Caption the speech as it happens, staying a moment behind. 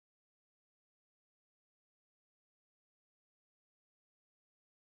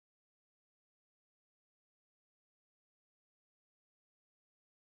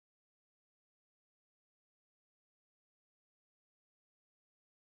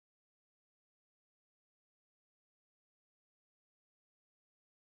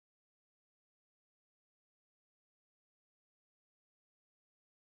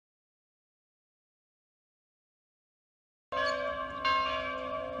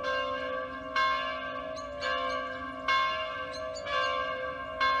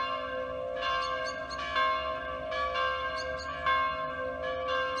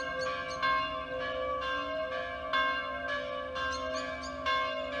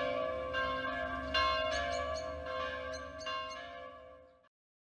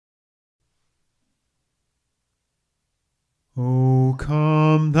O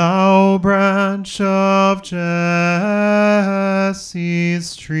come, thou branch of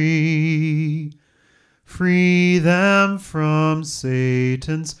Jesse's tree, free them from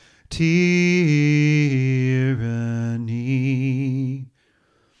Satan's tyranny,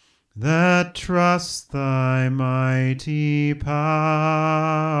 that trust thy mighty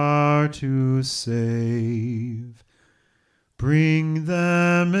power to save. Bring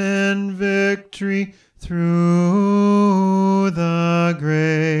them in victory through the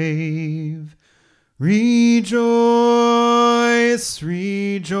grave. Rejoice,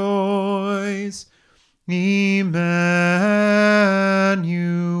 rejoice, Emmanuel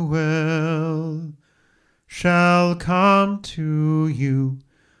shall come to you,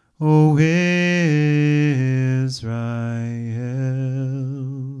 O Israel.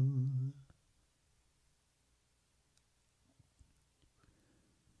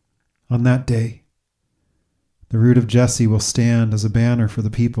 On that day, the root of Jesse will stand as a banner for the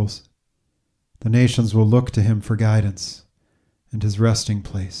peoples. The nations will look to him for guidance, and his resting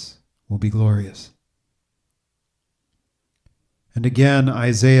place will be glorious. And again,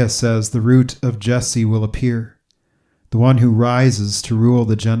 Isaiah says, the root of Jesse will appear, the one who rises to rule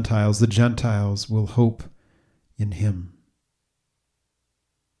the Gentiles. The Gentiles will hope in him.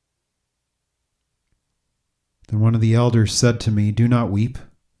 Then one of the elders said to me, do not weep.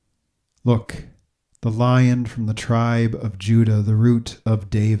 Look, the Lion from the tribe of Judah, the root of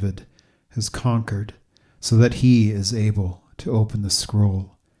David, has conquered, so that he is able to open the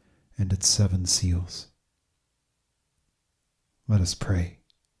scroll and its 7 seals. Let us pray.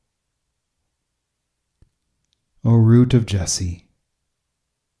 O root of Jesse,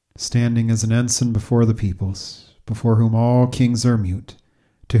 standing as an ensign before the peoples, before whom all kings are mute,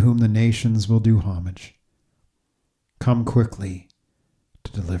 to whom the nations will do homage, come quickly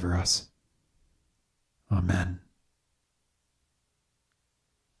to deliver us. Amen.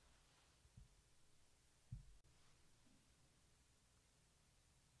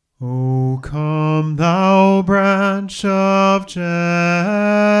 O come, thou branch of Jesse's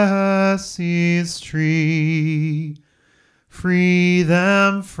tree, free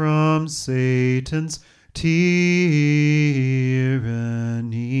them from Satan's tyranny,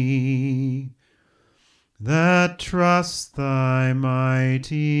 that trust thy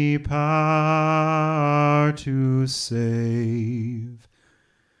mighty power to save.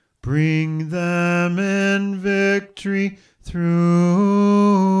 Bring them in victory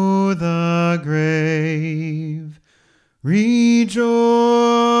through the grave. Rejoice,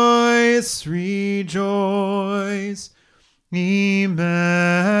 rejoice, Emmanuel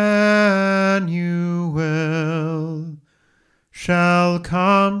shall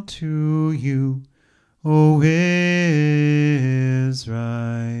come to you, O Israel.